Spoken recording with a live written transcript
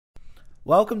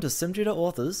Welcome to SimTutor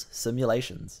Author's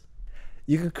Simulations.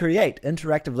 You can create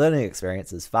interactive learning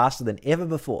experiences faster than ever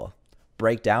before,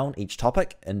 break down each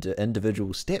topic into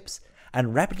individual steps,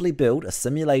 and rapidly build a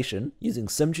simulation using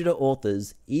SimTutor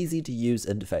Author's easy-to-use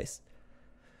interface.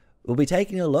 We'll be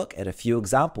taking a look at a few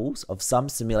examples of some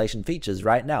simulation features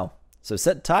right now, so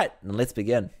sit tight and let's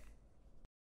begin.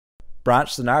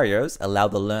 Branch scenarios allow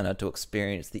the learner to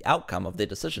experience the outcome of their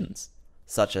decisions,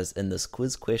 such as in this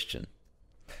quiz question.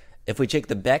 If we check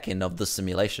the back end of the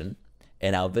simulation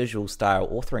in our Visual Style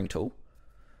Authoring tool,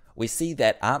 we see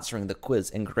that answering the quiz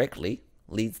incorrectly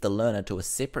leads the learner to a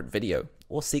separate video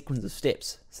or sequence of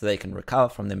steps so they can recover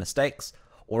from their mistakes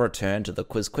or return to the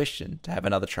quiz question to have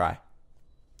another try.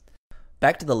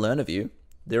 Back to the learner view,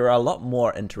 there are a lot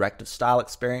more interactive style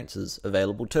experiences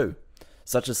available too,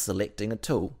 such as selecting a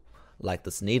tool, like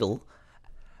this needle,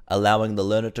 allowing the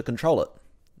learner to control it.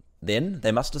 Then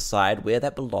they must decide where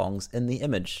that belongs in the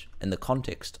image in the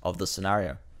context of the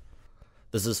scenario.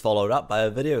 This is followed up by a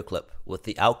video clip with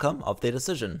the outcome of their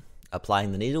decision,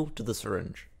 applying the needle to the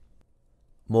syringe.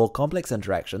 More complex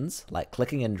interactions, like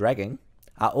clicking and dragging,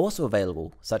 are also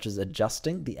available, such as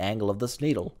adjusting the angle of this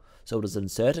needle so it is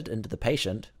inserted into the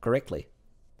patient correctly.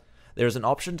 There is an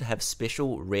option to have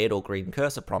special red or green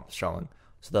cursor prompts showing,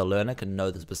 so the learner can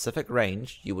know the specific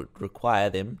range you would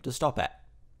require them to stop at.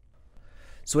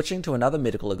 Switching to another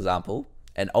medical example,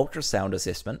 an ultrasound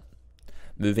assessment,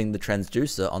 moving the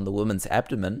transducer on the woman's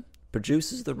abdomen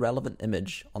produces the relevant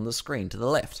image on the screen to the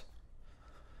left.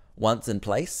 Once in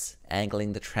place,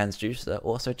 angling the transducer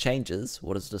also changes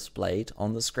what is displayed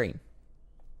on the screen.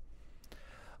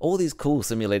 All these cool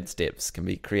simulated steps can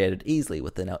be created easily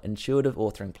within our intuitive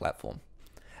authoring platform.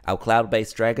 Our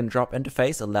cloud-based drag and drop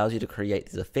interface allows you to create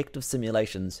these effective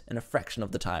simulations in a fraction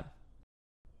of the time.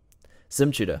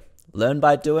 SimTutor. Learn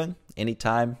by doing,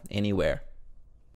 anytime, anywhere.